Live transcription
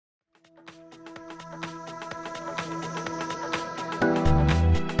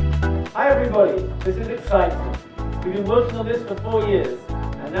everybody, this is exciting. We've been working on this for 4 years,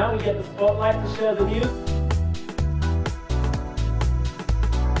 and now we get the spotlight to share the news.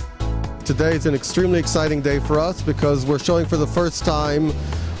 Today is an extremely exciting day for us because we're showing for the first time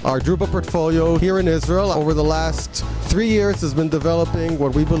our drupa portfolio here in Israel. Over the last 3 years has been developing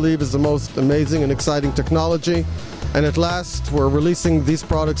what we believe is the most amazing and exciting technology. And at last we're releasing these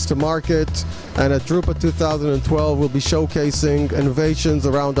products to market, and at drupa 2012 we'll be showcasing innovations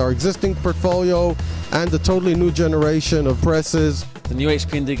around our existing portfolio and a totally new generation of presses. The new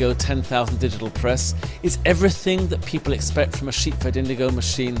HP Indigo 10,000 digital press is everything that people expect from a sheet-fed Indigo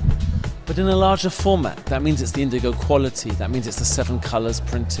machine, but in a larger format. That means it's the Indigo quality, that means it's the 7 colors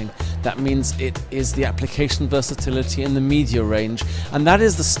printing, that means it is the application versatility and the media range, and that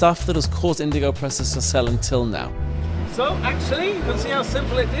is the stuff that has caused Indigo presses to sell until now. So actually, you can see how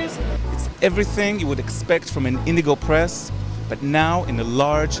simple it is. It's everything you would expect from an Indigo press, but now in a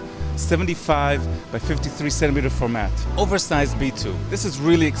large 75 by 53 centimeter format. Oversized B2. This is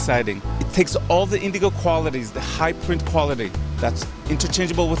really exciting. It takes all the Indigo qualities, the high print quality that's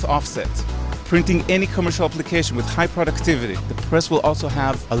interchangeable with offset, printing any commercial application with high productivity. The press will also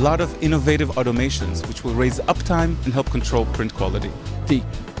have a lot of innovative automations which will raise uptime and help control print quality. The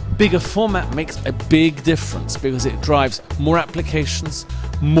bigger format makes a big difference because it drives more applications,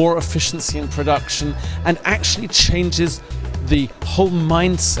 more efficiency in production, and actually changes the whole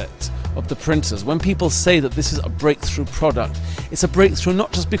mindset of the printers. When people say that this is a breakthrough product, it's a breakthrough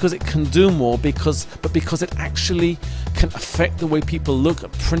not just because it can do more, but because it actually can affect the way people look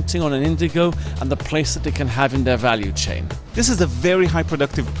at printing on an Indigo and the place that it can have in their value chain. This is a very high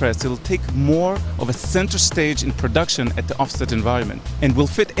productive press. It'll take more of a center stage in production at the offset environment and will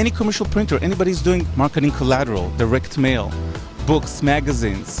fit any commercial printer. Anybody's doing marketing collateral, direct mail, books,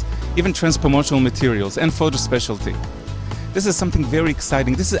 magazines, even trans-promotional materials and photo specialty. This is something very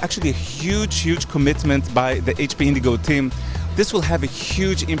exciting. This is actually a huge commitment by the HP Indigo team. This will have a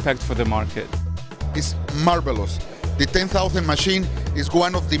huge impact for the market. It's marvelous. The 10,000 machine is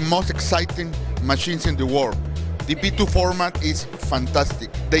one of the most exciting machines in the world. The B2 format is fantastic.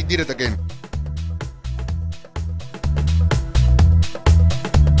 They did it again.